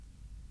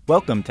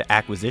Welcome to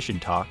Acquisition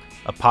Talk,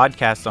 a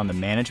podcast on the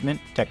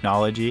management,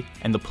 technology,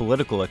 and the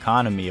political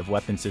economy of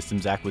weapon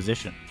systems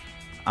acquisition.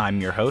 I'm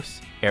your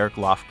host, Eric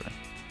Lofgren.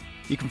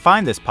 You can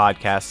find this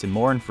podcast and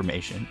more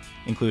information,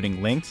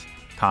 including links,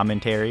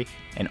 commentary,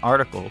 and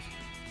articles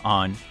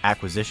on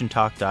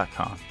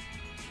acquisitiontalk.com.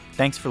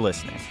 Thanks for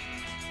listening.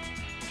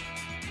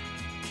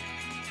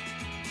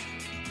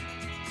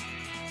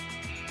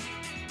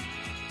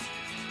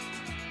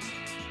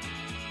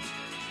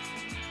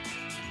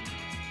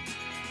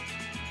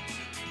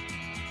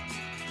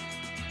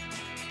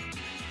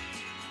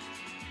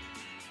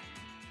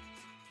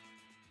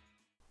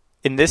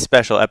 In this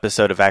special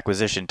episode of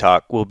Acquisition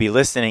Talk, we'll be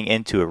listening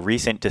into a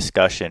recent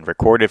discussion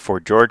recorded for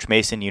George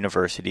Mason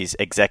University's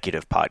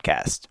Executive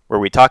Podcast, where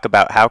we talk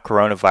about how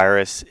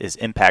coronavirus is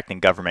impacting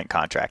government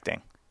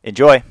contracting.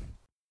 Enjoy!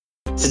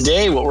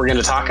 Today, what we're going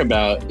to talk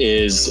about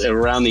is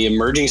around the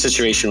emerging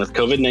situation with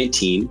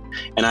COVID-19,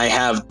 and I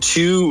have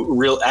two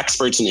real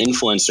experts and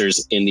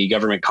influencers in the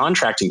government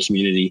contracting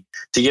community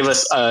to give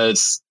us a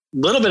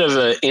little bit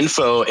of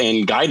info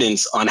and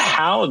guidance on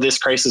how this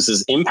crisis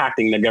is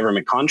impacting the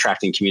government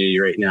contracting community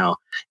right now,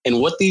 and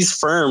what these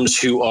firms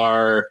who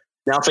are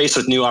now faced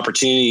with new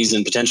opportunities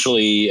and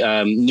potentially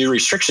new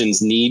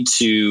restrictions need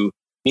to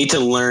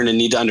learn and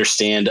need to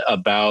understand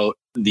about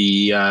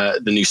the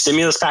new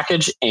stimulus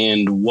package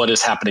and what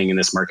is happening in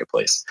this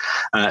marketplace.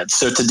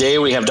 So today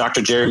we have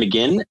Dr. Jerry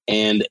McGinn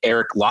and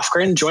Eric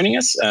Lofgren joining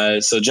us.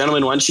 So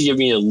gentlemen, why don't you give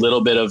me a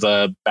little bit of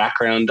a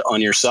background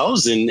on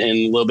yourselves and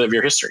a little bit of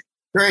your history?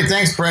 Great.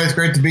 Thanks, Brett. It's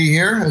great to be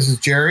here. This is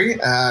Jerry.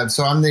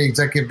 So I'm the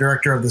executive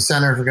director of the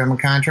Center for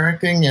Government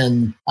Contracting,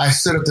 and I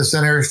stood up the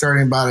center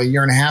starting about a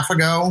year and a half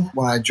ago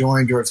when I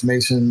joined George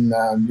Mason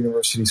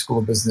University School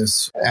of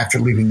Business after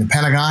leaving the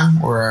Pentagon,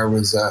 where I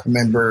was a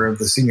member of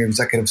the Senior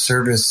Executive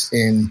Service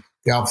in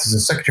the Office of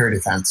Secretary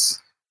of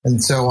Defense.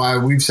 And so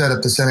we've set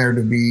up the center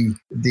to be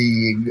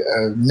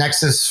the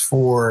nexus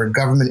for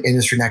government,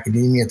 industry, and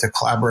academia to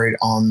collaborate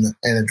on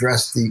and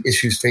address the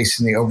issues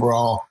facing the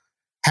overall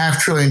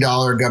 $500 billion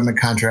government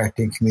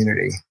contracting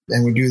community.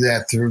 And we do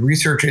that through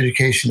research,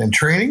 education, and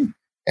training.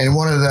 And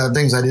one of the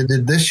things I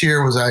did this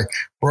year was I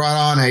brought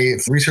on a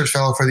research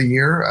fellow for the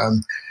year,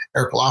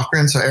 Eric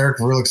Lofgren. So Eric,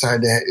 we're real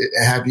excited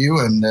to have you,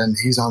 and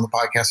he's on the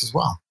podcast as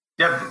well.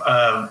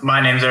 Yep.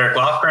 My name's Eric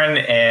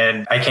Lofgren,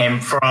 and I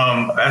came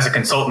as a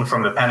consultant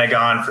from the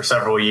Pentagon for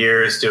several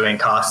years doing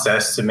cost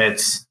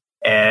estimates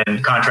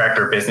and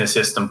contractor business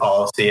system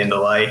policy and the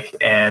like,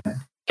 and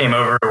came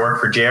over to work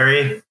for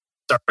Jerry.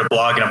 Started a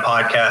blog and a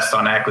podcast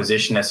on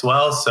acquisition as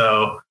well.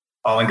 So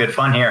all in good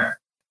fun here.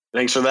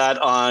 Thanks for that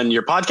on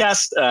your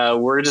podcast.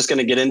 We're just going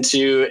to get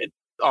into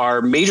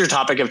our major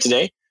topic of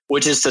today,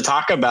 which is to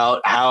talk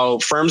about how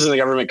firms in the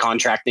government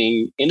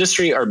contracting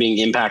industry are being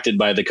impacted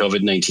by the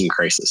COVID-19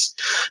 crisis.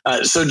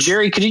 So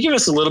Jerry, could you give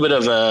us a little bit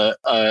of a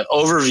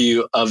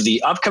overview of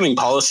the upcoming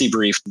policy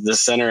brief the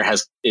center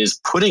is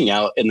putting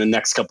out in the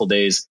next couple of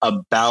days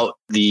about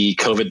the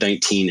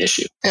COVID-19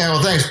 issue? Yeah,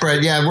 well, thanks,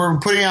 Brett. Yeah, we're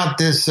putting out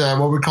this,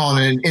 what we're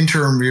calling an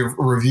interim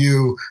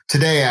review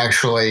today,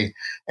 actually.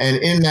 And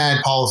in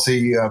that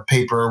policy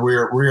paper, we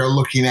are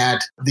looking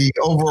at the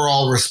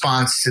overall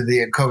response to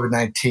the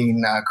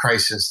COVID-19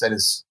 crisis that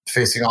is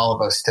facing all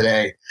of us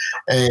today.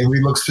 And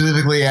we look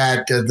specifically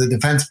at the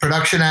Defense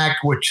Production Act,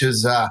 which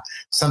is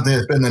something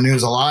that's been in the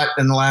news a lot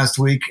in the last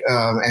week.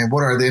 And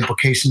what are the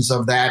implications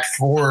of that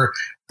for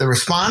the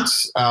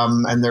response?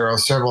 And there are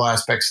several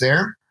aspects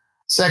there.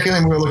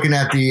 Secondly, we look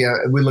at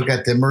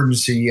the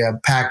emergency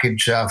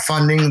package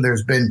funding.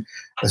 There's been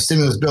a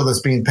stimulus bill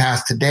that's being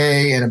passed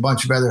today and a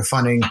bunch of other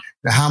funding.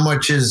 How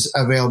much is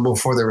available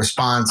for the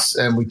response?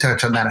 And we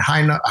touch on that at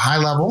high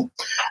level.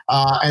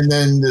 And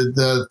then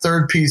the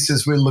third piece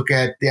is we look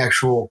at the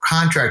actual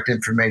contract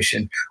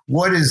information.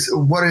 What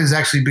is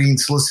actually being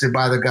solicited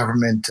by the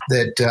government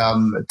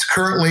that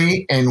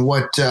currently, and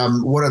what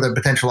are the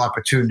potential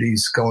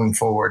opportunities going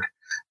forward?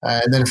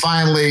 And then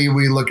finally,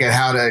 we look at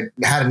how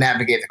to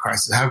navigate the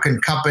crisis. How can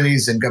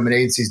companies and government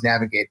agencies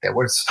navigate that?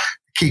 What's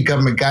key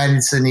government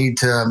guidance they need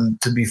to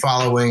be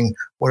following?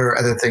 What are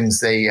other things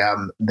they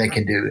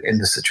can do in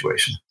this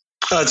situation?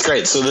 Oh, that's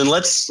great. So then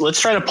let's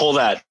try to pull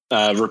that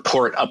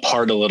report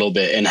apart a little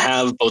bit and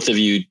have both of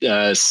you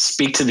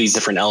speak to these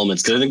different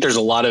elements, because I think there's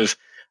a lot of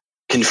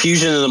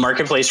confusion in the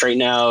marketplace right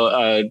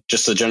now,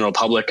 just the general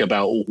public,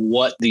 about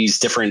what these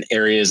different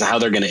areas, how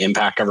they're going to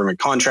impact government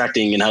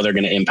contracting and how they're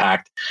going to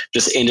impact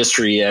just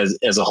industry as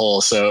a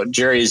whole. So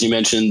Jerry, as you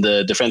mentioned,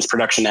 the Defense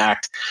Production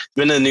Act has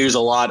been in the news a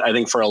lot. I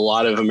think for a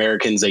lot of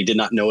Americans, they did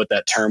not know what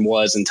that term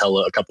was until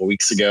a couple of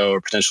weeks ago,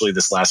 or potentially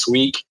this last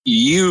week.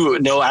 You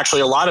know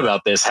actually a lot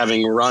about this,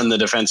 having run the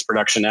Defense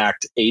Production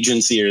Act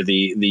agency, or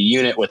the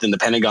unit within the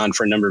Pentagon,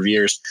 for a number of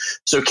years.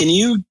 So can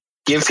you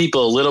give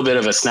people a little bit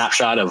of a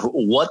snapshot of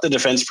what the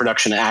Defense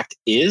Production Act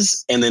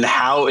is, and then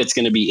how it's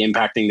going to be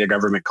impacting the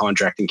government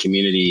contracting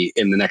community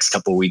in the next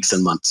couple of weeks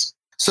and months?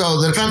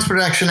 So the Defense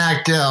Production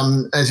Act,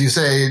 as you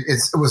say, it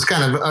was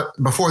kind of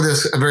before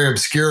this very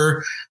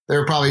obscure. There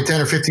are probably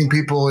 10 or 15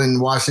 people in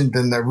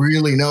Washington that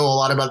really know a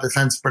lot about the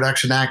Defense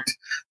Production Act,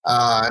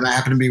 and I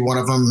happen to be one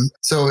of them.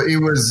 So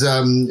it was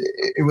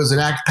an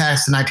act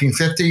passed in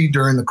 1950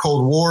 during the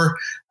Cold War,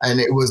 and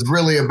it was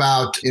really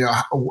about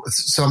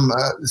some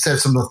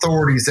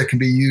authorities that can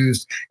be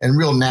used in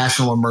real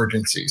national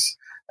emergencies.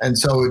 And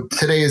so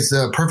today is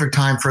the perfect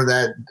time for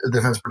that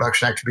Defense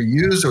Production Act to be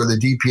used, or the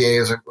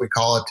DPA as we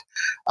call it.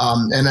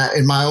 And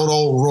in my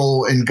old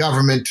role in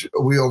government,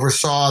 we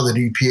oversaw the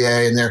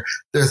DPA, and there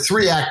are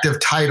 3 active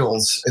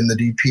titles in the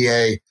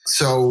DPA.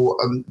 So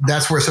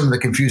that's where some of the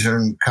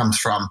confusion comes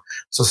from.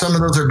 So some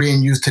of those are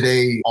being used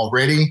today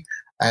already,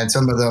 and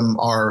some of them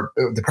are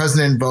the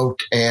president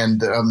invoked,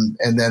 and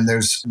then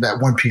there's that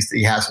one piece that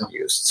he hasn't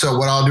used. So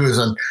what I'll do is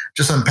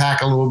just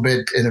unpack a little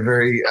bit in a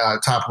very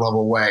top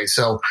level way.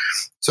 So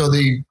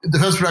the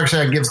Defense Production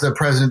Act gives the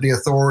president the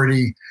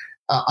authority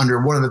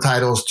under one of the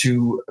titles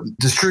to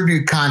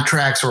distribute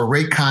contracts or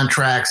rate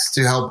contracts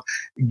to help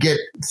get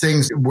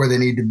things where they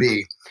need to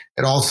be.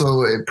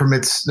 It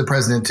permits the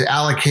president to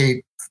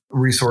allocate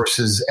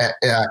resources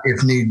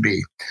if need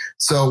be.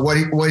 So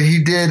what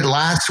he did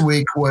last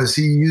week was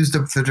he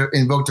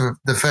invoked the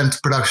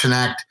Defense Production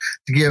Act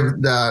to give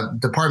the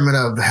Department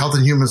of Health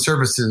and Human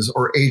Services,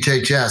 or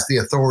HHS, the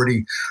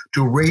authority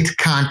to rate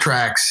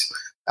contracts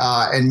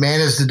and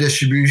manage the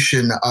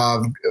distribution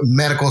of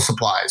medical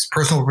supplies.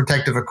 Personal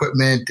protective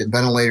equipment and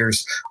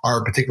ventilators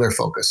are a particular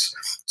focus.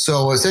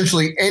 So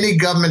essentially any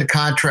government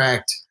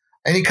contract,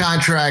 any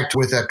contract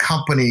with a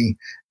company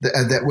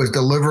that was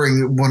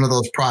delivering one of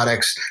those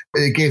products,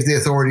 it gave the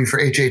authority for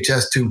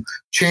HHS to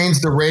change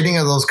the rating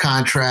of those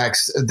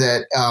contracts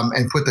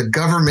and put the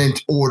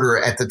government order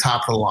at the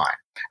top of the line,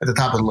 at the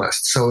top of the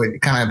list. So it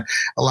kind of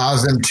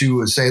allows them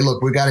to say,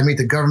 look, we got to meet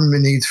the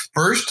government needs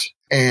first.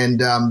 And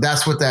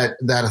that's what that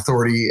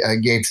authority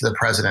gave to the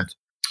president.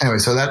 Anyway,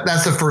 so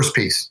that's the first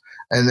piece.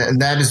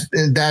 And that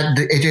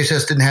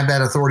HHS didn't have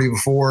that authority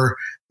before.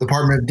 The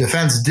Department of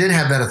Defense did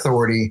have that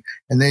authority,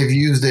 and they've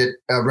used it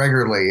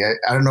regularly.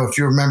 I don't know if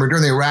you remember,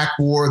 during the Iraq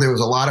War, there was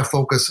a lot of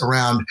focus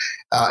around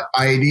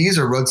IEDs,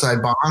 or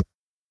roadside bombs.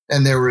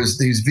 And there was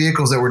these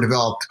vehicles that were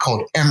developed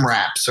called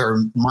MRAPs,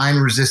 or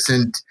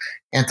mine-resistant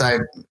I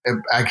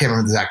can't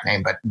remember the exact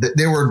name, but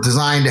they were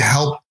designed to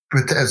help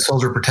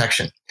soldier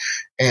protection.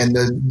 And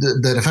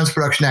the Defense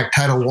Production Act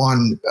Title I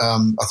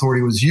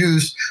authority was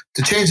used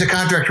to change the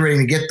contract rating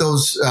to get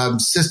those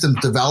systems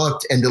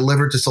developed and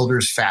delivered to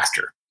soldiers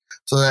faster.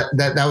 So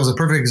that was a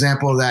perfect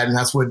example of that, and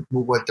that's what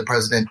the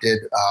president did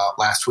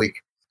last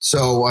week.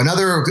 So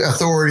another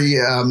authority,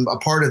 a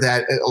part of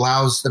that,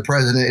 allows the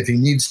president, if he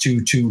needs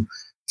to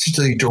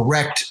essentially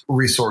direct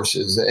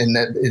resources, and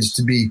that is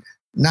to be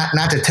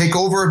not to take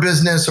over a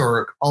business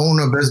or own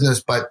a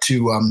business, but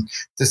to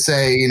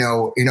say,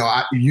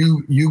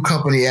 you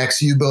company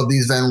X, you build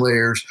these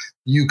ventilators,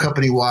 you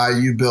company Y,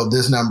 you build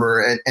this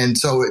number. And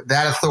so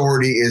that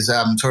authority is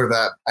sort of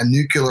a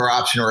nuclear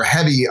option, or a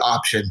heavy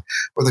option,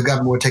 where the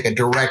government would take a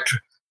direct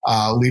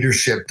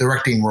leadership,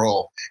 directing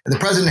role. And the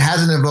president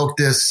hasn't invoked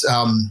this,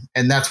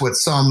 and that's what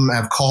some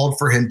have called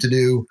for him to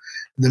do.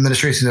 The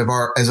administration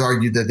has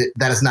argued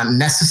that is not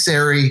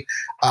necessary.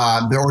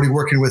 They're already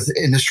working with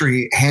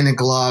industry hand in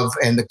glove,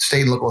 and the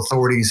state and local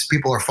authorities.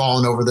 People are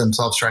falling over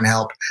themselves trying to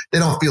help. They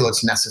don't feel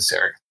it's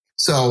necessary.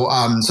 So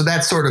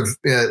that's sort of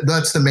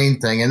that's the main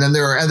thing. And then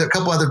there are a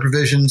couple other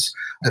provisions,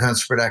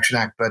 Defense Production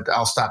Act, but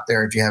I'll stop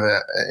there if you have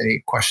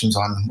any questions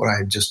on what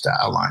I just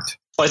outlined.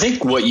 Well, I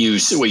think what you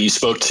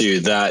spoke to,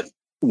 that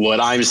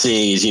what I'm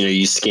seeing is,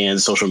 you scan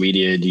social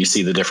media, do you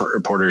see the different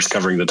reporters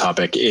covering the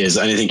topic is,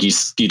 and I think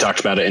you talked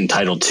about it in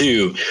Title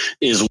II,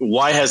 is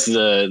why has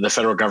the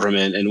federal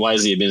government and why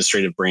has the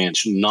administrative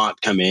branch not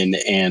come in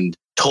and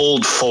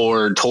told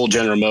Ford, told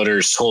General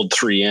Motors, told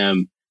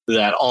 3M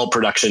that all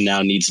production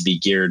now needs to be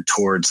geared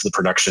towards the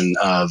production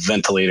of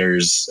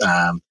ventilators,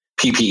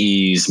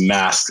 PPEs,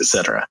 masks, et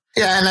cetera?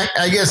 Yeah, and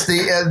I guess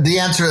the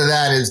answer to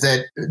that is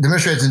that the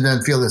administration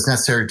doesn't feel it's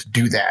necessary to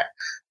do that,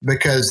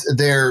 because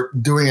they're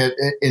doing it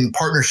in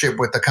partnership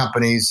with the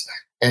companies,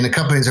 and the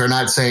companies are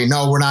not saying,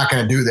 no, we're not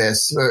going to do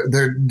this.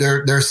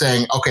 They're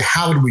saying, okay,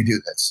 how do we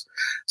do this?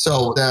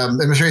 So the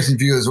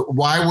administration's view is,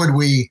 why would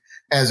we,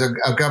 as a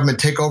government,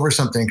 take over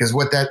something? Because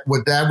what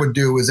that would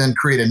do is then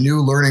create a new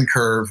learning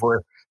curve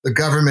where the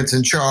government's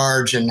in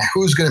charge, and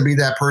who's going to be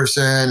that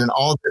person, and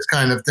all this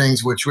kind of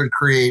things, which would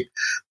create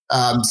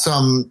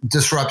some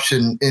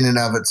disruption in and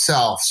of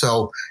itself.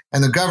 So,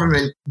 and the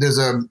government, this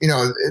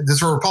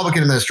is a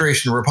Republican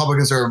administration.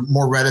 Republicans are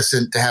more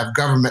reticent to have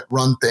government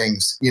run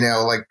things,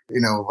 like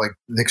the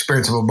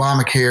experience of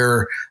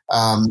Obamacare,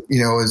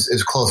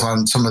 is close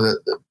on some of the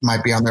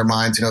might be on their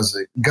minds.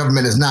 The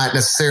government is not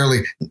necessarily,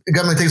 the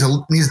government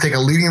needs to take a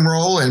leading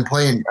role and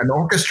play an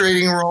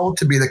orchestrating role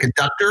to be the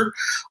conductor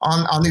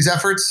on these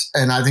efforts.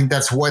 And I think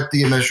that's what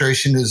the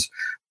administration is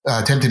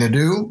attempting to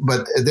do,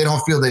 but they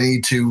don't feel they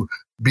need to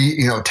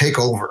take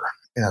over,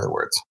 in other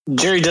words.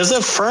 Jerry, does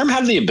a firm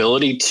have the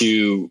ability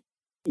to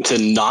to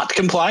not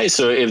comply?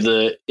 So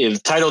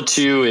if Title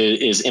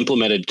II is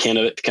implemented, can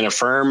a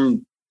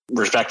firm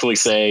respectfully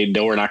say,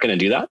 no, we're not going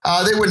to do that?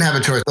 They wouldn't have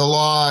a choice. The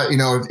law,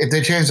 if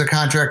they change the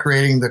contract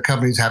rating, the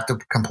companies have to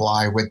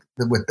comply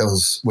with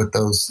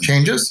those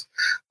changes.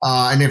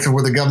 And if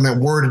the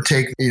government were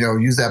to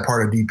use that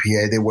part of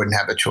DPA, they wouldn't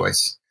have a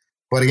choice.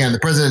 But again,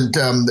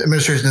 the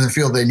administration doesn't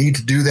feel they need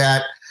to do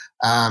that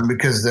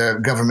because the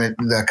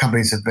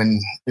companies have been,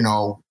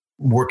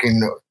 working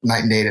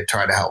night and day to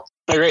try to help.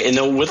 All right. And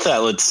then with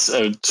that, let's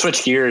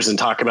switch gears and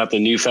talk about the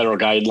new federal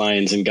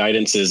guidelines and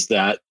guidances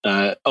that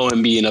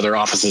OMB and other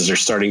offices are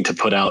starting to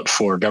put out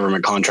for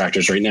government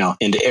contractors right now.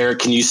 And Eric,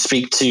 can you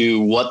speak to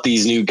what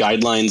these new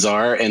guidelines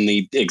are and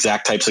the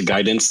exact types of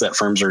guidance that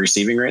firms are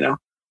receiving right now?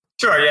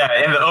 Sure.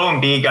 Yeah. In the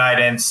OMB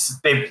guidance,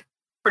 they've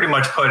pretty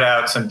much put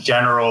out some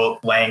general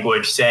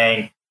language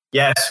saying,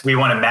 yes, we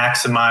want to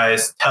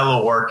maximize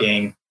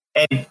teleworking.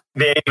 And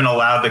they even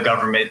allowed the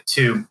government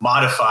to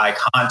modify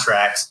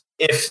contracts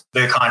if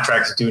the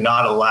contracts do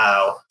not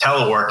allow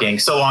teleworking,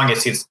 so long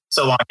as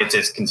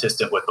it's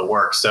consistent with the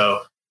work.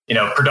 So,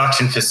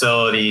 production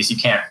facilities, you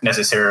can't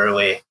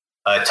necessarily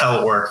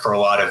telework for a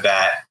lot of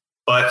that.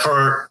 But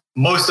for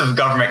most of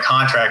government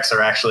contracts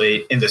are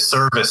actually in the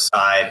service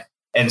side.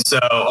 And so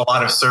a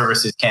lot of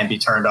services can be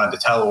turned on to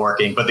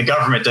teleworking, but the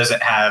government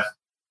doesn't have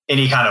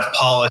any kind of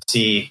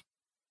policy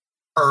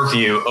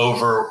purview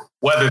over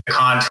whether the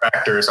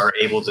contractors are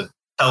able to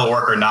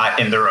telework or not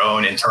in their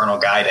own internal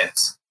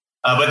guidance.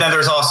 But then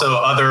there's also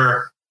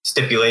other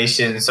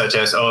stipulations, such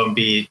as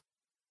OMB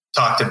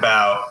talked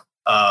about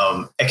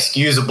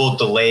excusable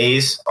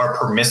delays are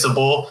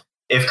permissible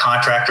if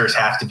contractors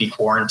have to be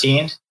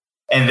quarantined.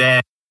 And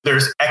then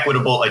there's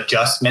equitable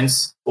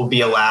adjustments will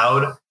be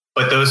allowed,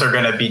 but those are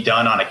going to be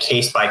done on a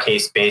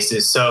case-by-case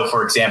basis. So,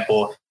 for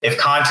example, if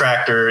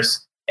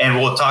contractors, and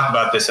we'll talk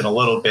about this in a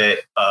little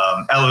bit,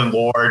 Ellen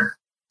Lord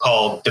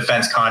called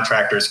defense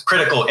contractors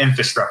critical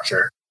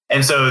infrastructure.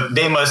 And so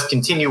they must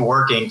continue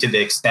working to the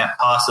extent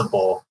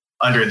possible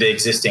under the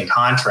existing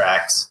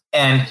contracts.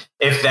 And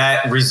if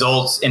that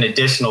results in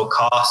additional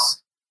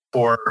costs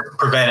for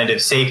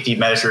preventative safety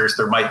measures,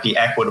 there might be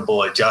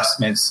equitable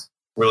adjustments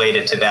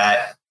related to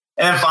that.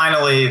 And then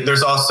finally,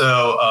 there's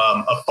also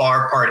a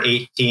FAR Part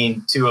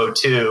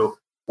 18202,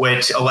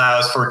 which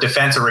allows for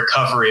defense or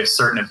recovery of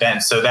certain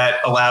events. So that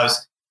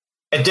allows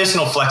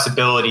additional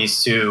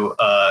flexibilities to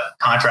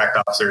contract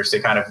officers to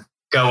kind of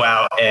go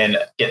out and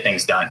get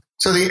things done.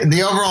 So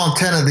the overall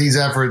intent of these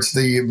efforts,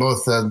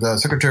 both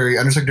the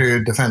Undersecretary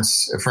of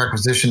Defense for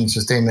Acquisition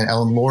Sustainment,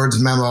 Ellen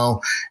Lord's memo,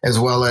 as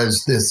well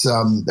as this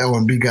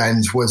OMB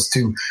guidance, was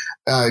to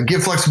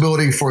give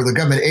flexibility for the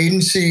government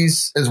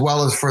agencies as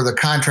well as for the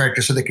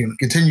contractors so they can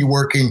continue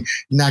working,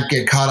 not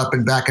get caught up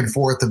in back and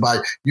forth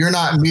about you're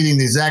not meeting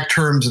the exact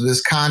terms of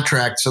this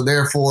contract, so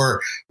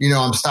therefore,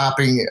 I'm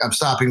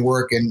stopping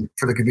work and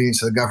for the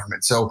convenience of the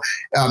government. So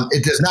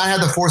it does not have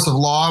the force of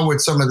law,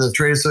 which some of the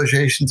trade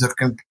associations have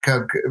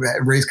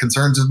raised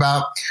concerns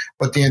about.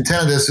 But the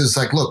intent of this is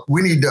like, look,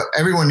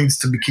 everyone needs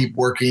to keep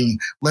working.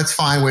 Let's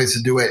find ways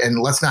to do it, and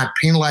let's not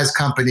penalize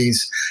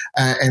companies,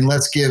 and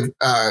let's give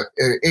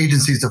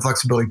agencies the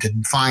flexibility to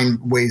find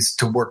ways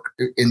to work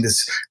in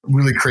this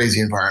really crazy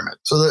environment.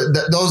 So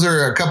those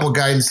are a couple of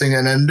guidance things.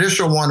 And an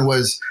additional one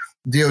was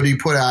DOD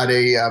put out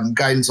a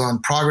guidance on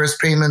progress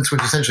payments,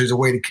 which essentially is a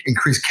way to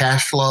increase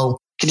cash flow.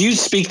 Could you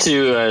speak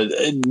to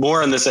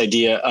more on this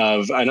idea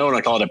of, I don't want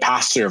to call it a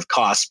pass-through of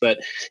costs, but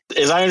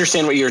as I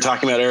understand what you were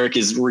talking about, Eric,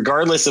 is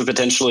regardless of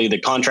potentially the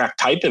contract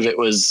type, if it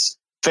was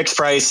fixed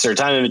price or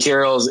time and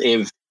materials,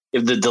 if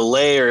the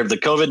delay or if the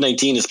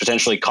COVID-19 is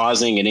potentially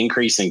causing an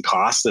increase in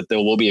costs, that there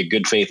will be a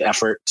good faith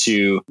effort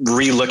to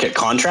relook at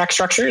contract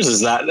structures?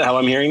 Is that how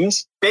I'm hearing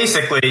this?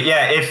 Basically,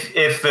 yeah.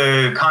 If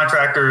the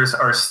contractors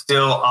are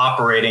still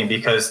operating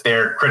because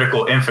they're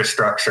critical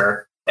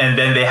infrastructure, and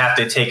then they have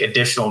to take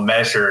additional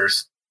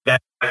measures, that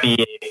would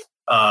be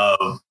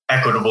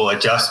equitable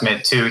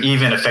adjustment to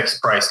even a fixed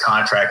price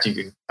contract. You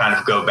can kind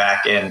of go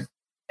back and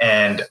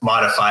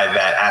modify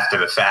that after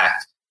the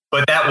fact.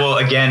 But that will,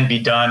 again, be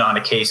done on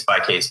a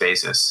case-by-case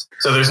basis.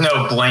 So there's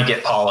no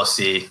blanket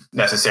policy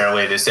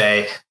necessarily to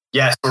say,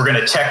 yes, we're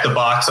going to check the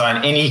box on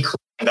any claim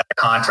that a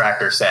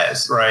contractor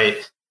says, right?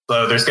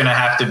 So there's going to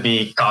have to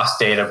be cost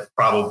data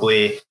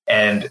probably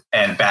and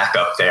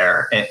backup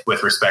there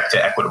with respect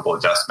to equitable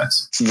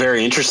adjustments. It's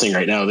very interesting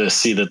right now to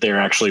see that they're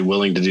actually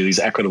willing to do these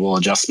equitable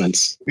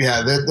adjustments.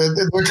 Yeah,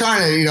 we're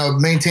trying to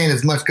maintain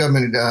as much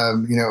government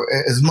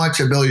as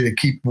much ability to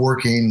keep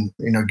working.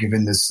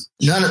 Given this,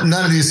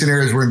 none of these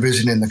scenarios were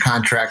envisioned in the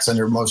contracts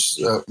under most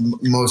of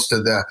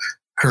the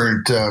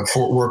current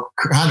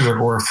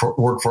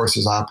workforce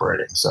is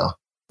operating. So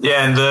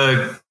yeah, and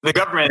the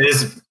government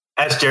is,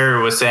 as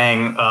Jerry was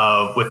saying,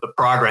 with the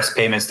progress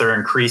payments, they're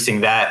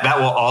increasing that. That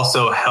will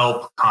also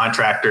help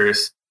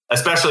contractors,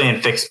 especially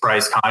in fixed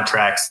price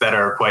contracts that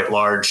are quite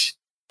large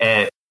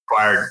and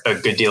require a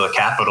good deal of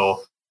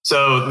capital.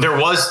 So there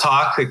was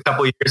talk a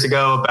couple of years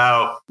ago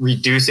about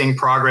reducing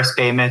progress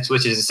payments,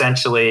 which is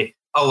essentially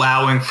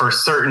allowing for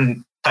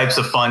certain types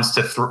of funds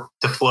to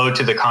flow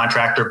to the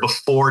contractor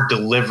before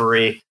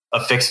delivery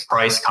of fixed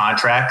price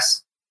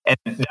contracts. And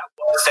that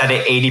was set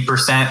at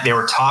 80%. They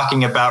were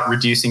talking about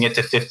reducing it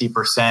to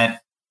 50%.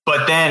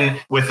 But then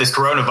with this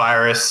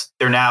coronavirus,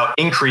 they're now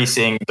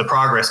increasing the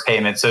progress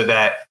payment so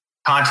that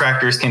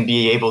contractors can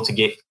be able to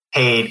get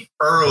paid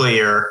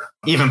earlier,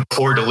 even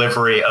before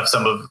delivery of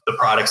some of the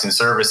products and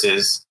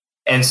services.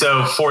 And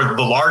so for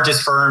the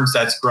largest firms,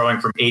 that's growing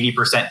from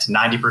 80% to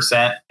 90%.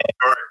 And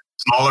for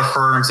smaller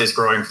firms, is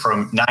growing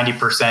from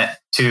 90%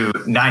 to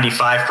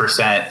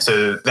 95%.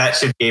 So that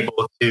should be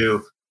able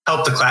to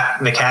help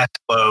the cash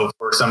flow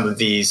for some of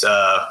these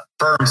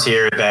firms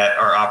here that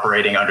are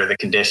operating under the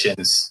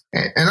conditions.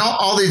 And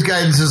all these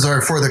guidances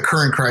are for the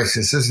current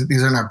crisis.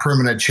 These are not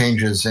permanent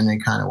changes in any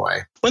kind of way.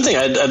 One thing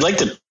I'd like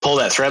to pull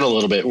that thread a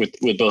little bit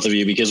with both of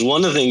you, because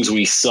one of the things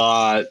we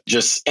saw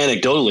just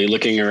anecdotally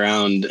looking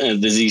around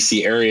the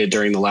DC area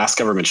during the last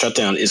government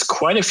shutdown is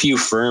quite a few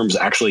firms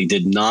actually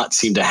did not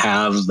seem to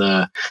have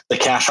the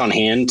cash on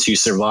hand to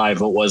survive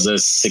what was a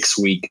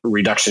 6-week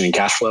reduction in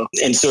cash flow.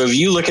 And so if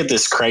you look at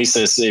this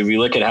crisis, if you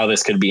look at how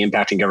this could be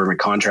impacting government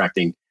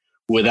contracting,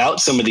 without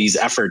some of these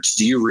efforts,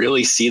 do you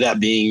really see that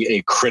being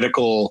a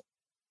critical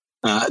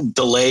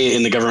delay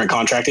in the government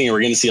contracting? And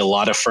we're going to see a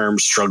lot of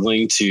firms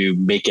struggling to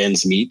make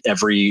ends meet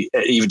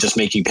even just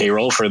making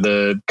payroll for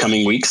the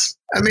coming weeks?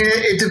 I mean,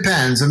 it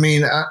depends. I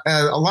mean,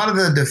 a lot of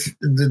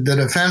the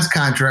defense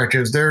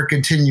contractors, they're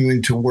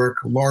continuing to work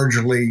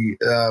largely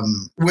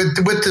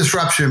with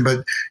disruption,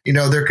 but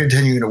they're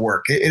continuing to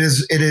work. It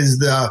is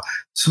the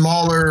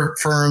smaller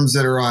firms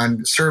that are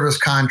on service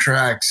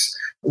contracts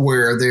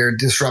where they're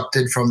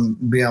disrupted from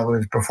being able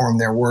to perform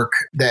their work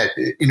that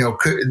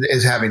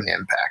is having the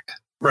impact.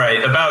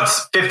 Right. About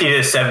 50 to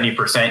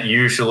 70%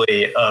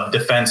 usually of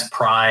defense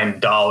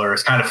prime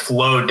dollars kind of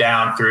flow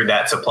down through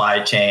that supply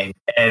chain.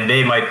 And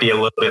they might be a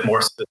little bit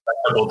more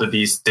susceptible to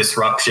these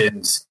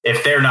disruptions.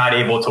 If they're not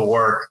able to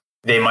work,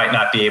 they might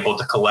not be able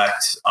to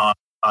collect on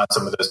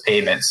some of those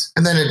payments.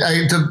 And then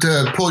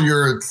to pull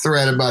your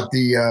thread about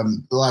the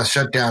last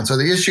shutdown. So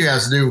the issue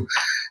has to do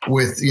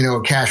with,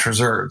 cash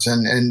reserves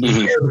and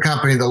the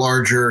company, the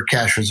larger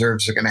cash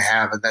reserves are going to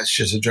have, and that's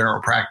just a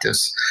general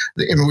practice.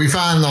 We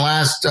found in the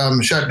last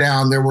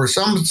shutdown, there were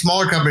some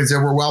smaller companies that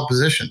were well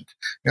positioned,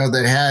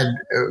 that had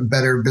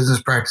better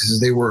business practices.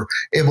 They were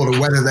able to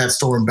weather that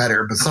storm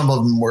better, but some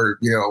of them were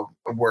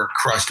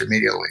crushed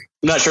immediately.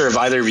 I'm not sure if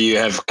either of you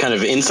have kind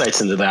of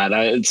insights into that.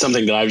 It's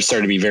something that I've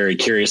started to be very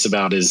curious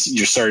about is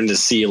you're starting to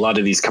see a lot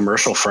of these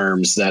commercial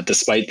firms that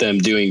despite them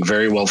doing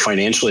very well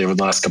financially over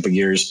the last couple of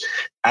years,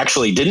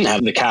 actually didn't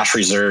have the cash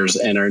reserves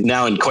and are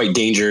now in quite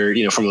danger,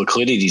 from a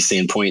liquidity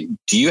standpoint.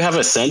 Do you have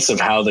a sense of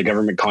how the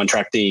government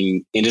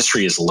contracting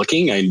industry is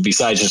looking? And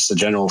besides just the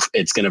general,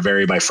 it's going to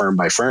vary by firm,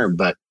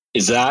 but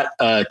is that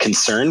a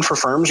concern for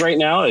firms right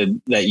now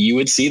that you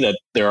would see that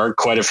there are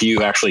quite a few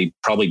who actually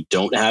probably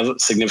don't have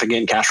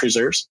significant cash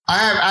reserves?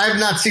 I have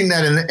not seen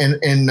that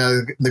in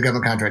the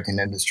government contracting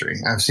industry.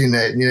 I've seen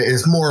that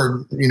it's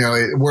more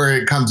where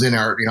it comes in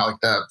are like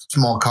the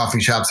small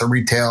coffee shops, the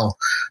retail,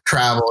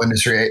 travel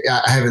industry.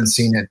 I haven't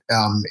seen it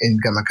in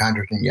government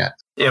contracting yet.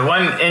 Yeah,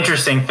 one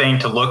interesting thing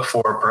to look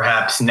for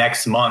perhaps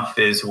next month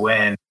is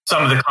when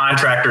some of the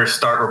contractors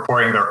start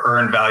reporting their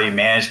earned value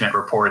management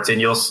reports,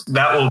 and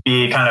that will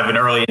be kind of an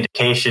early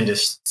indication to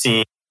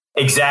see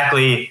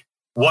exactly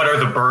what are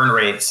the burn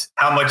rates,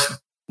 how much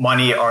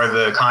money are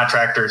the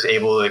contractors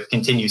able to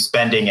continue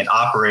spending and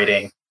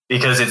operating,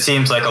 because it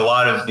seems like a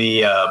lot of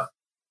the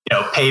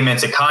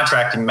payments and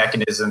contracting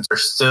mechanisms are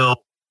still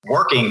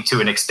working to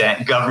an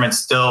extent. Government's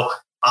still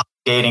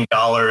obligating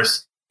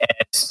dollars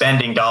and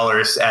spending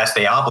dollars as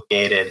they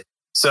obligated.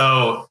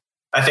 So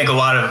I think a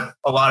lot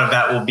of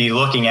that will be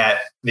looking at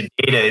the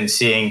data and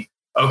seeing,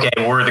 okay,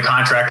 were the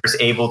contractors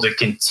able to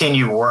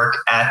continue work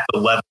at the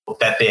level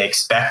that they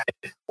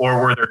expected,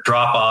 or were there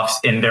drop-offs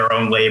in their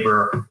own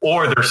labor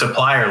or their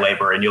supplier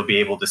labor? And you'll be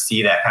able to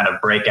see that kind of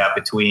breakout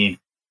between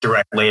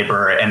direct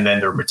labor and then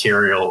their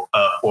material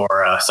or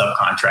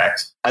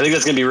subcontracts. I think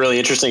that's going to be really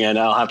interesting, and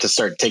I'll have to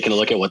start taking a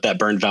look at what that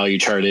burn value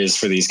chart is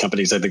for these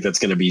companies. I think that's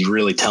going to be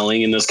really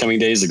telling in those coming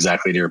days,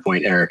 exactly to your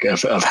point, Eric,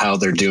 of how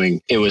they're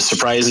doing. It was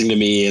surprising to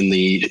me in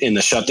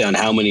the shutdown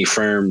how many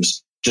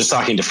firms, just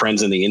talking to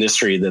friends in the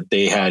industry, that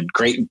they had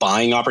great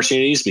buying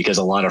opportunities because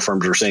a lot of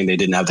firms were saying they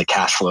didn't have the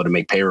cash flow to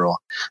make payroll.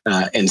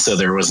 And so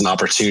there was an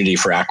opportunity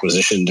for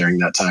acquisition during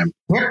that time.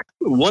 Yeah.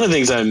 One of the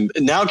things I'm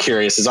now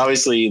curious is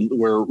obviously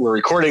we're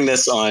recording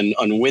this on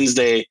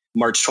Wednesday,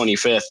 March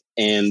 25th.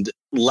 And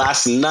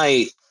last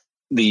night,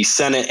 the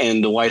Senate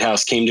and the White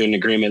House came to an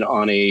agreement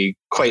on a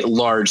quite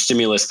large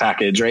stimulus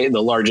package, right?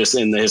 The largest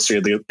in the history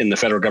of in the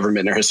federal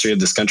government in the history of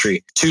this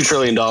country, $2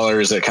 trillion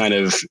that kind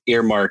of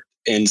earmarked.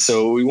 And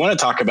so what we want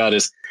to talk about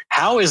is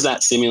how is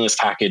that stimulus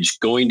package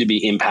going to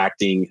be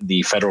impacting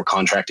the federal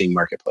contracting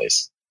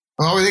marketplace?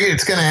 Well, we think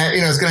it's going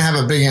to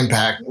have a big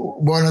impact.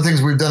 One of the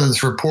things we've done in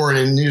this report,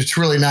 and it's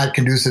really not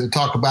conducive to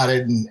talk about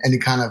it in any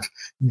kind of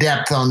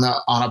depth on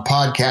a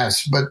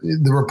podcast, but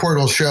the report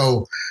will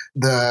show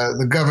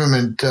the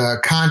government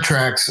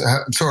contracts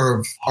sort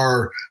of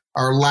are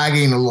are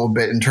lagging a little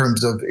bit in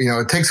terms of,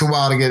 it takes a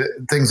while to get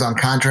things on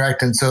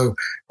contract. And so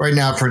right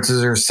now, for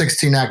instance, there's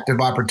 16 active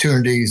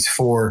opportunities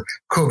for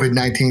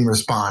COVID-19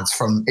 response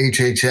from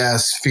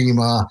HHS,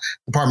 FEMA,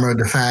 Department of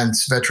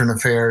Defense, Veteran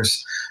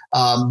Affairs.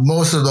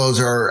 Most of those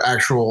are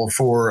actual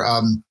for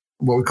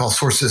what we call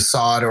sources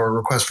sought or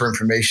request for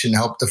information to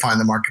help define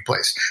the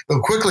marketplace.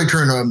 They'll quickly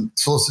turn to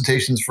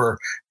solicitations for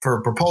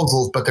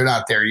proposals, but they're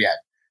not there yet.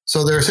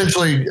 So they're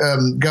essentially,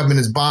 government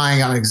is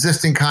buying on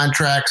existing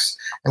contracts,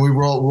 and we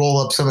roll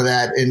up some of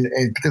that in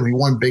particularly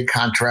one big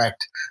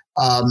contract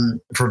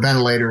for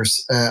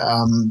ventilators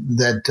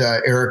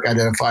that Eric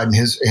identified in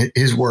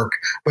his work.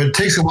 But it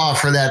takes a while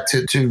for that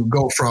to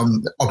go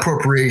from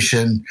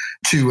appropriation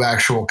to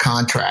actual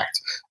contract.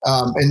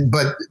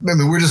 But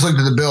we're just looking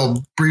at the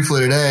bill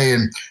briefly today,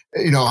 and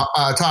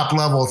top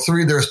level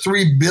there's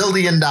 $3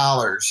 billion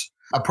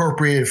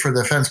appropriated for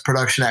the Defense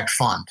Production Act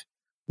fund.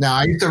 Now,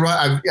 I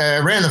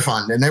ran the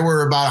fund, and they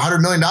were about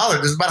 $100 million.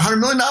 There's about $100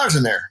 million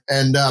in there.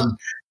 And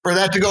for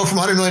that to go from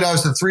 $100 million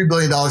to $3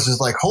 billion is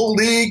like,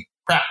 holy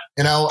crap,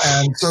 And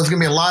so there's going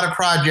to be a lot of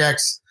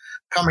projects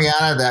coming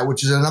out of that,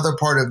 which is another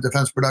part of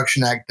Defense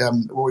Production Act,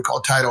 what we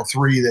call Title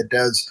III, that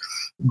does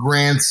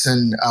grants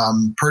and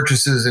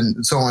purchases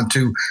and so on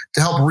to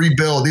help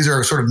rebuild. These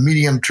are sort of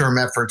medium-term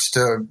efforts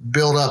to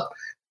build up,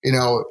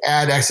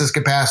 add excess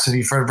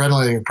capacity for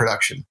ventilator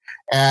production.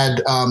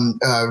 And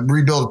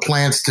rebuild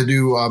plants to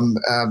do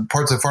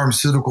parts of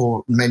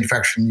pharmaceutical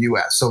manufacturing in the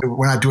U.S. So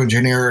we're not doing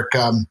generic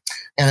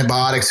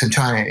antibiotics in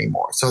China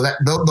anymore. So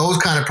those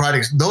kind of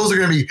projects, those are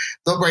going to be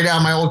right now.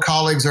 My old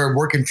colleagues are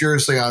working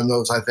furiously on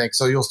those, I think.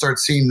 So you'll start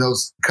seeing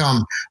those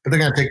come, but they're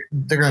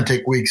going to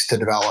take weeks to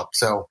develop.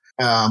 So,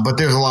 but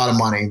there's a lot of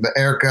money. But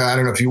Erica, I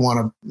don't know if you want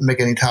to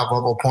make any top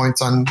level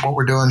points on what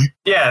we're doing.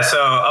 Yeah,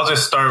 so I'll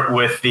just start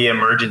with the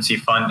emergency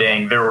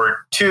funding. There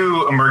were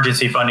 2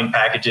 emergency funding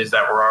packages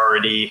that were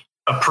already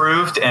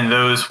approved, and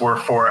those were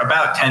for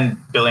about $10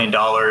 billion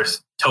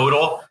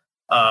total.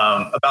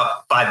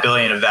 About $5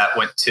 billion of that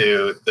went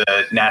to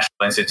the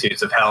National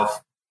Institutes of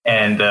Health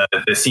and the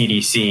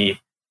CDC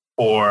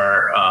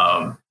for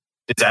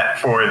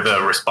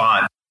the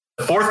response.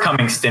 The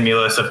forthcoming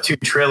stimulus of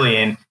 $2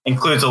 trillion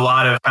includes a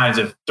lot of kinds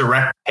of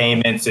direct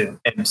payments and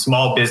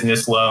small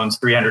business loans,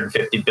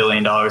 $350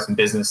 billion in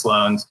business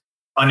loans.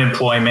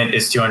 Unemployment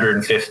is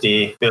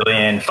 $250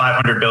 billion,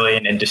 $500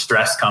 billion in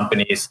distressed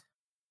companies.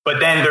 But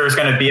then there's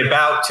going to be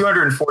about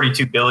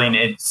 $242 billion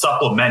in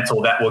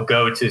supplemental that will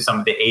go to some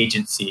of the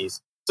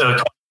agencies. So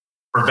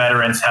for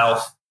Veterans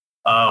Health,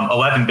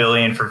 $11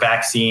 billion for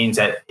vaccines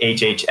at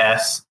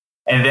HHS,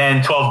 and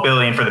then $12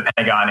 billion for the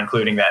Pentagon,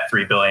 including that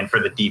 $3 billion for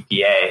the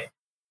DPA.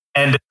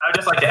 And I'd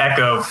just like to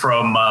echo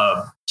from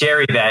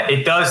Jerry that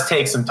it does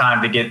take some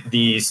time to get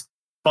these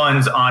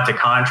funds onto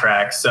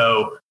contracts.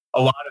 So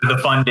a lot of the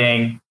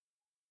funding,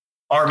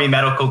 Army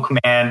Medical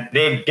Command,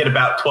 they get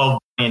about $12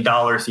 billion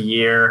a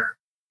year.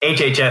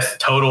 HHS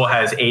total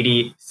has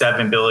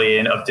 $87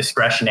 billion of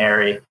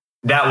discretionary.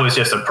 That was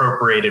just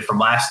appropriated from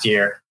last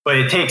year. But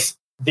it takes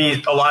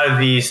a lot of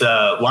these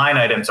line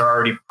items are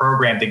already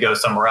programmed to go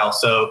somewhere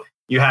else. So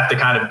you have to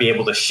kind of be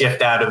able to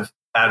shift out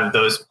of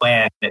those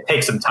plans. It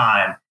takes some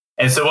time.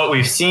 And so what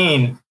we've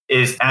seen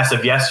is, as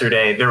of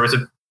yesterday, there was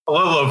a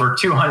little over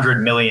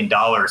 $200 million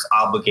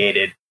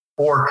obligated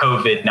for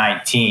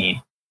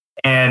COVID-19.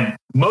 And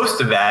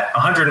most of that,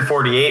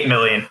 $148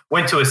 million,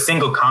 went to a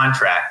single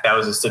contract that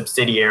was a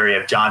subsidiary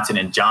of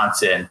Johnson &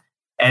 Johnson.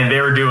 And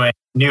they were doing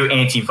new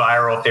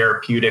antiviral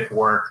therapeutic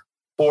work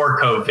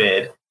for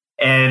COVID.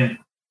 And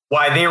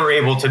why they were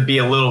able to be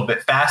a little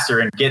bit faster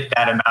and get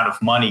that amount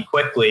of money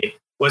quickly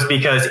was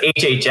because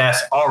HHS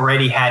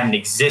already had an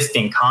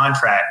existing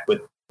contract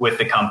with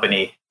the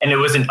company, and it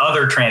was an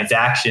other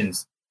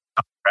transactions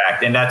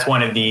contract. And that's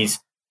one of these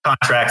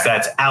contracts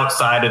that's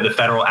outside of the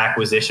federal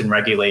acquisition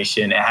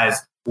regulation. It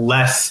has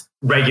less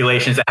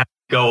regulations that have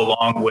to go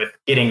along with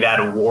getting that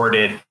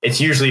awarded.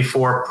 It's usually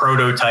for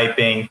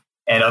prototyping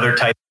and other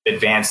types of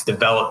advanced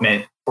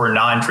development for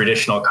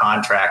non-traditional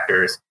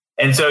contractors.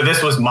 And so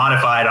this was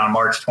modified on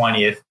March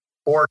 20th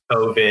for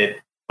COVID,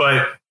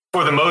 but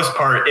for the most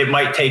part, it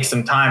might take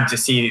some time to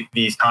see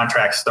these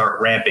contracts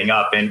start ramping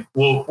up. And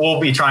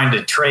we'll be trying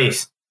to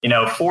trace,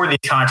 for these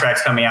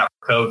contracts coming out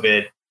for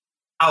COVID,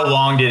 how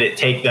long did it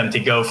take them to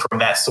go from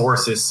that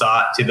sources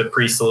sought to the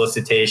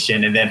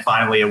pre-solicitation and then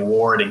finally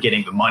award and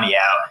getting the money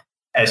out?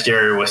 As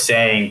Jerry was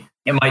saying,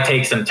 it might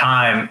take some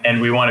time,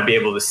 and we want to be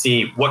able to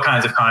see what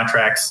kinds of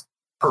contracts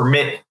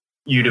permit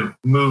you to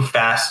move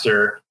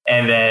faster,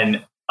 and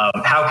then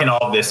how can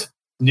all this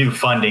new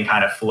funding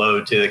kind of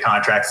flow to the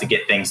contracts to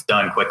get things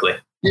done quickly.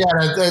 Yeah,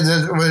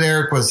 that's what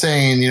Eric was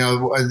saying.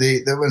 One of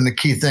the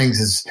key things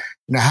is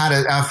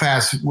how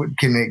fast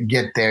can it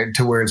get there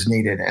to where it's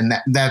needed? And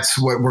that's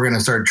what we're going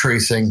to start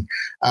tracing,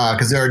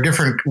 because there are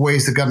different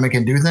ways the government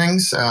can do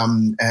things.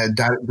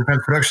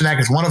 Defense Production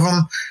Act is one of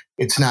them.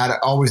 It's not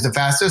always the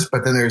fastest,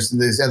 but then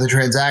there's other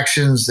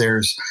transactions.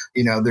 There's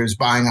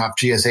buying off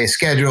GSA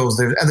schedules.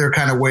 There's other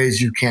kind of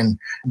ways you can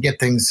get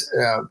things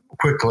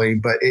quickly,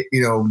 but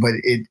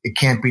it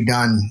can't be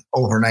done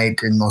overnight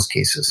in most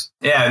cases.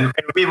 Yeah, and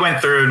we went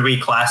through and we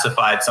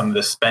classified some of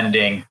the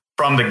spending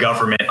from the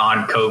government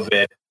on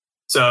COVID.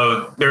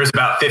 So there's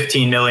about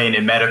 15 million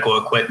in medical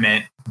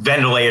equipment.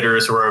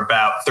 Ventilators were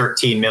about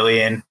 13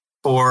 million.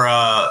 For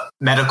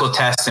medical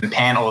tests and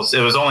panels,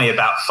 it was only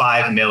about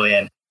 5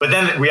 million. But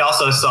then we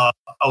also saw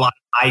a lot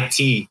of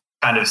IT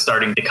kind of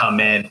starting to come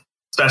in,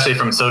 especially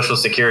from Social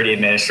Security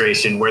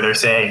Administration, where they're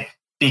saying,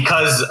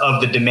 because of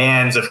the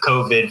demands of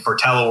COVID for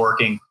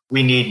teleworking,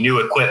 we need new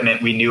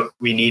equipment, we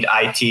need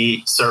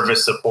IT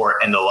service support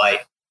and the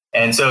like.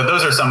 And so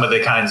those are some of the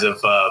kinds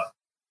of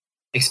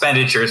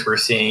expenditures we're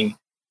seeing.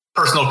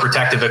 Personal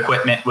protective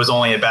equipment was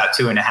only about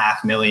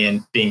 2.5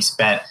 million being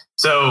spent.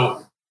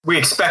 So we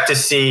expect to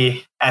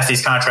see, as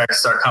these contracts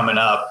start coming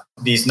up,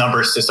 these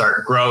numbers to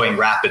start growing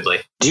rapidly.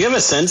 Do you have a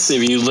sense,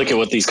 if you look at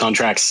what these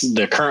contracts,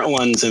 the current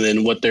ones, and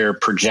then what they're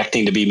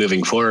projecting to be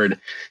moving forward,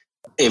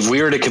 if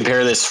we were to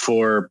compare this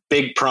for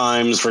big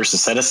primes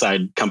versus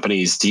set-aside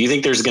companies, do you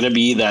think there's going to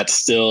be that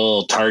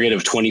still target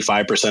of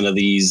 25% of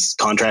these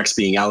contracts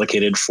being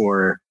allocated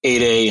for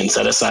 8A and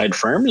set-aside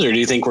firms? Or do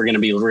you think we're going to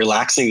be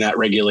relaxing that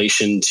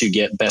regulation to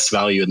get best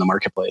value in the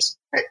marketplace?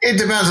 It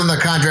depends on the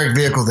contract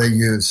vehicle they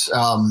use.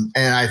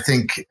 And I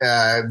think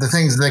the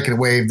things they can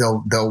waive,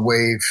 they'll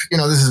waive.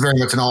 This is very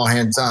much an all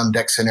hands on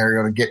deck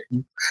scenario to get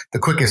the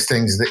quickest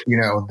things that,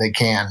 they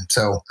can.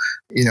 So,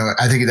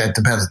 I think that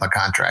depends on the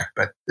contract,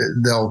 but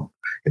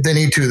if they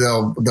need to,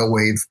 they'll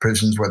waive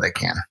provisions where they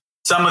can.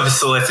 Some of the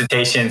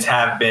solicitations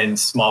have been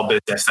small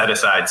business set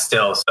aside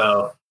still.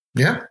 So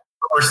yeah,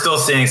 we're still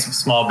seeing some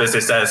small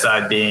business set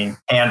aside being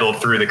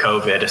handled through the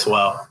COVID as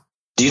well.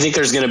 Do you think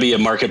there's going to be a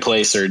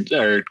marketplace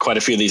or quite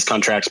a few of these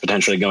contracts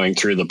potentially going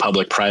through the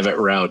public-private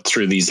route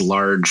through these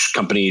large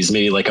companies,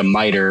 maybe like a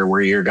MITRE,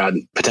 where you're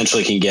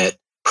potentially can get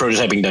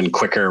prototyping done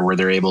quicker, where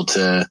they're able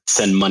to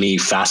send money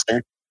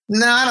faster?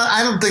 No,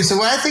 I don't think so.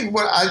 What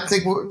I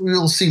think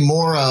we'll see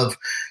more of,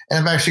 and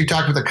I've actually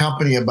talked with a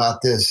company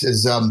about this,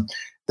 is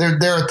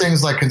there are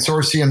things like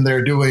consortium that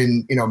are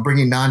doing,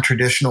 bringing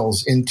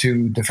non-traditionals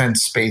into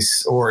defense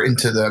space or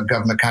into the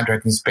government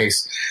contracting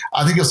space.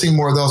 I think you'll see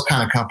more of those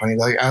kind of companies.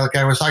 Like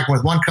I was talking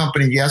with one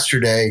company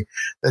yesterday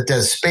that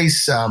does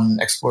space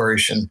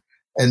exploration,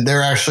 and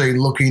they're actually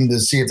looking to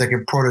see if they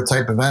can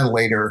prototype a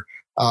ventilator.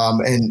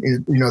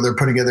 They're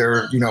putting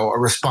together, a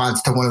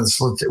response to one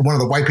of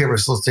the white paper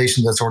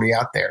solicitations that's already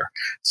out there.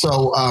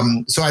 So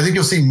I think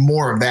you'll see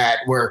more of that,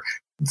 where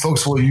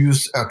folks will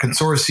use a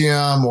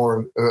consortium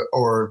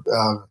or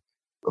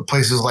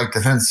places like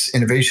Defense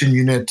Innovation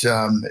Unit,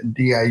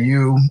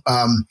 DIU,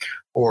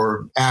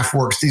 or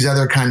AFWorks, these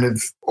other kind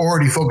of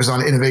already focus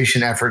on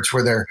innovation efforts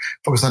where they're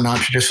focused on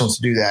non-traditionals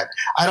to do that.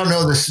 I don't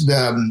know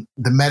the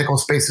medical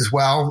space as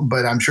well,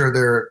 but I'm sure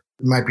there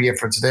might be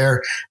efforts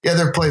there. The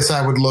other place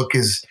I would look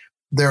is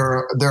there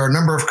are a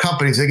number of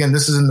companies. Again,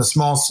 this is in the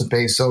small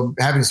space, so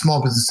having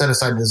small business set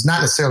aside does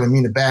not necessarily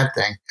mean a bad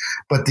thing.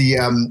 But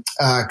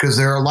because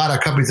there are a lot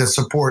of companies that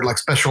support like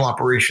special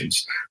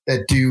operations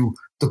that do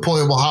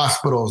deployable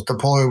hospitals,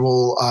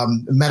 deployable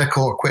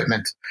medical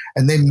equipment,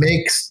 and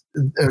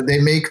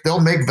they'll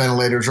make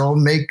ventilators or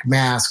make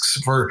masks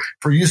for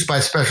use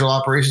by special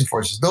operations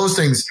forces. Those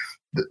things,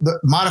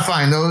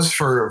 modifying those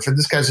for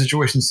this kind of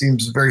situation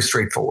seems very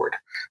straightforward.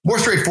 More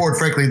straightforward,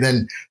 frankly,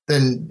 than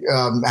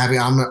having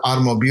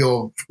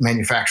automobile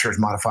manufacturers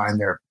modifying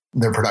their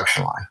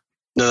production line.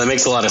 No, that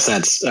makes a lot of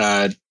sense.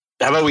 How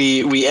about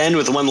we end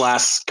with one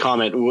last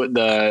comment?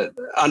 The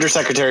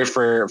Undersecretary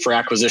for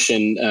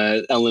Acquisition,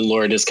 Ellen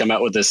Lord, has come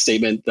out with a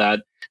statement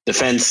that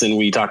defense, and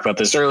we talked about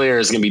this earlier,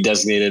 is going to be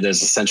designated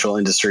as essential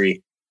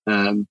industry.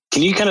 Can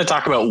you kind of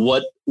talk about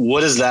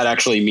what does that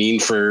actually mean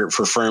for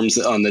firms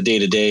on the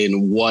day-to-day,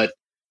 and what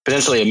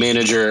potentially a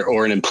manager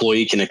or an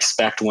employee can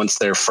expect once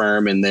their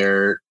firm and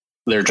their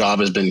job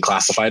has been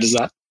classified as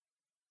that?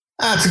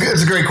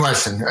 It's a great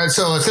question.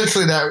 So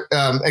essentially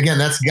that, again,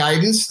 that's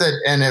guidance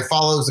and it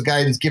follows the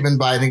guidance given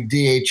by, I think,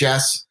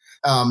 DHS,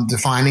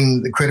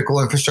 defining the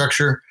critical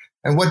infrastructure.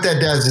 And what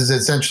that does is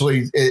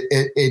essentially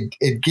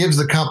it gives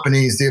the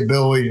companies the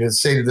ability to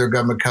say to their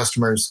government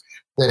customers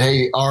that,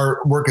 hey, our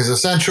work is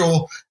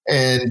essential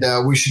and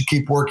we should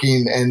keep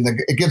working. And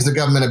it gives the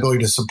government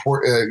ability to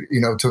support,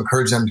 to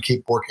encourage them to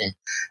keep working.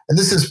 And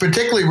this is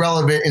particularly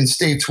relevant in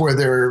states where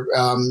there's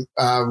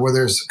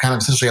kind of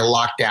essentially a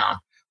lockdown,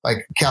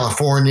 like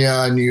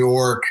California, New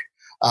York,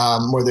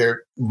 where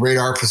there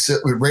are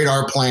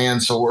radar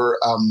plants or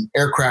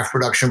aircraft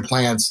production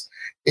plants.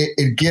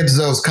 It gives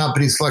those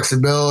companies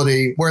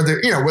flexibility where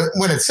they're,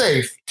 when it's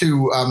safe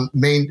to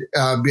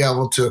be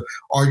able to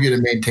argue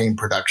to maintain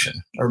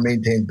production or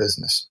maintain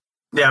business.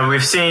 Yeah,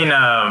 we've seen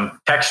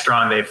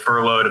Textron, they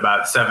furloughed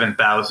about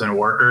 7,000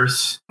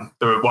 workers.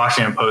 The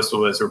Washington Post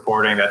was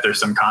reporting that there's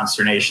some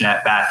consternation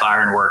at Bath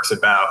Iron Works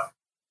about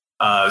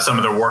some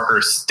of the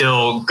workers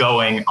still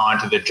going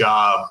onto the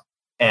job.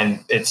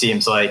 And it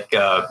seems like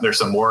there's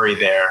some worry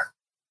there.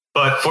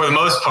 But for the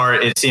most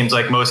part, it seems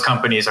like most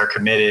companies are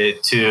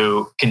committed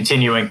to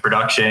continuing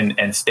production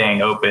and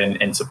staying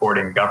open and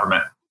supporting the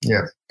government.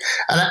 Yeah.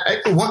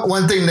 And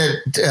one thing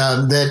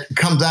that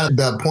comes out of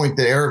the point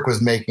that Eric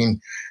was making,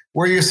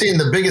 where you're seeing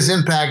the biggest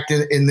impact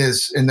in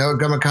the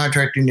government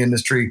contracting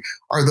industry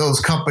are those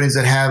companies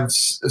that have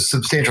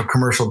substantial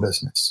commercial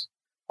business,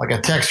 like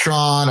a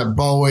Textron, a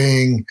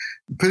Boeing.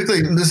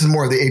 Particularly, this is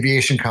more of the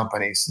aviation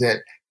companies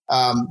that,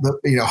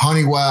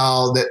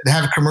 Honeywell, that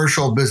have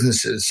commercial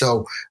businesses.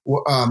 So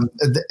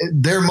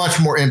they're much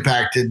more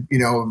impacted.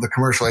 The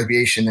commercial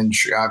aviation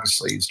industry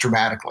obviously is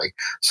dramatically.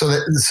 So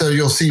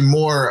you'll see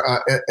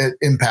more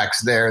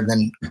impacts there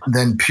than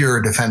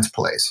pure defense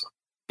plays.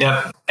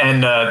 Yep.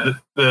 And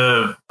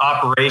the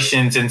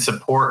operations and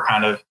support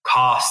kind of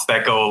costs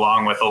that go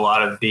along with a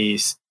lot of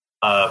these,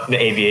 the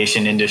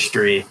aviation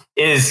industry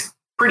is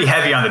pretty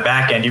heavy on the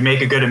back end. You make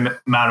a good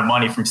amount of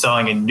money from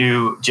selling a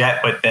new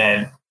jet, but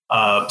then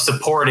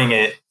supporting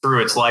it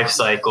through its life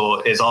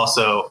cycle is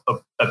also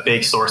a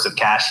big source of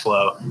cash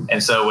flow.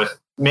 And so with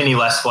many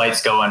less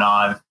flights going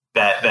on,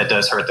 that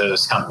does hurt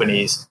those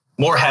companies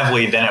more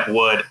heavily than it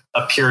would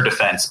a pure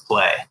defense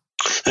play.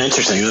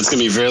 Interesting. That's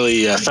going to be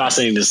really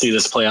fascinating to see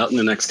this play out in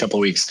the next couple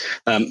of weeks.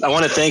 I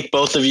want to thank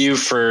both of you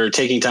for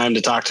taking time to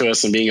talk to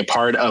us and being a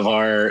part of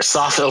our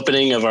soft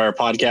opening of our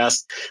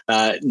podcast.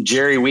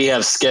 Jerry, we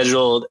have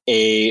scheduled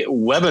a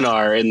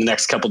webinar in the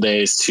next couple of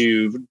days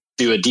to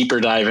do a deeper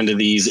dive into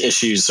these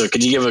issues. So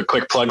could you give a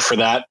quick plug for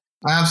that?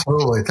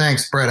 Absolutely.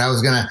 Thanks, Brett. I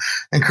was going to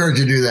encourage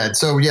you to do that.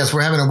 So yes, we're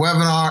having a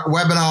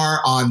webinar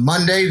on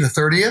Monday, the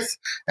 30th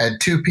at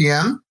 2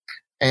 p.m.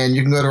 And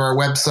you can go to our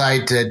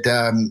website at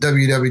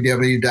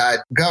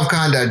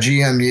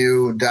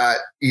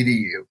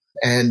www.govcon.gmu.edu.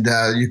 And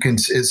you can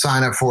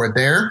sign up for it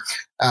there.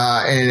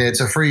 And it's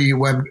a free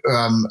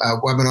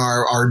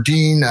webinar. Our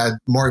dean,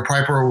 Maury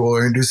Piper, will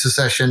introduce the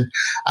session.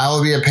 I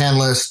will be a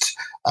panelist.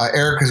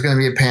 Eric is going to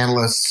be a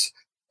panelist.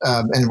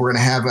 And we're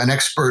going to have an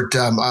expert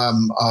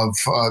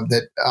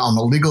that on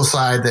the legal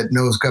side that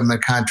knows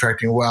government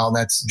contracting well.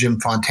 That's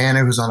Jim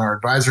Fontana, who's on our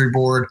advisory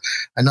board.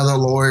 Another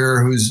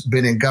lawyer who's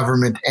been in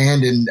government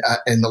and in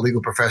the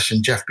legal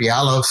profession, Jeff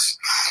Bialos.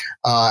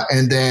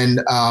 And then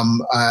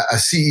a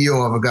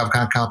CEO of a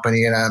GovCon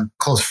company and a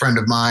close friend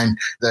of mine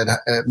that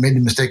made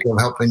the mistake of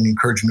helping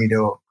encourage me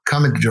to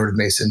come into George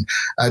Mason,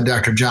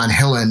 Dr. John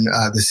Hillen,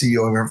 the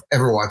CEO of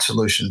Everwatch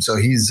Solutions. So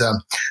he'll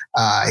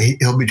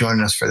be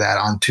joining us for that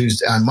on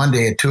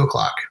Monday at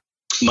 2:00.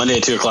 Monday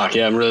at 2:00.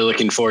 Yeah, I'm really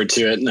looking forward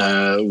to it.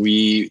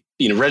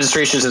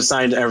 Registrations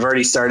have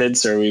already started,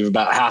 so we're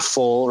about half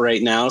full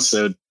right now.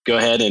 So go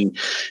ahead and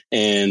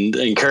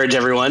encourage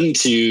everyone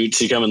to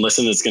come and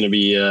listen. It's going to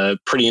be a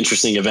pretty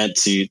interesting event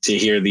to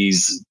hear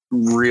these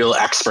real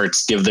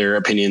experts give their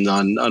opinions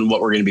on what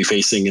we're going to be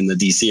facing in the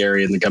DC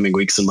area in the coming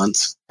weeks and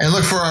months. And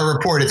look for our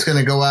report. It's going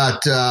to go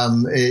out.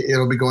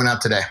 It'll be going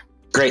out today.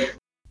 Great.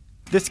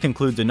 This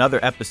concludes another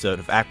episode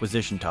of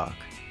Acquisition Talk.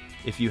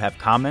 If you have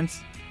comments,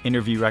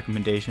 interview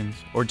recommendations,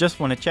 or just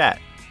want to chat,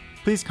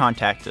 please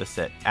contact us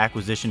at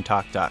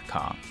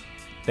acquisitiontalk.com.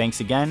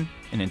 Thanks again,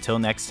 and until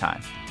next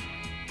time.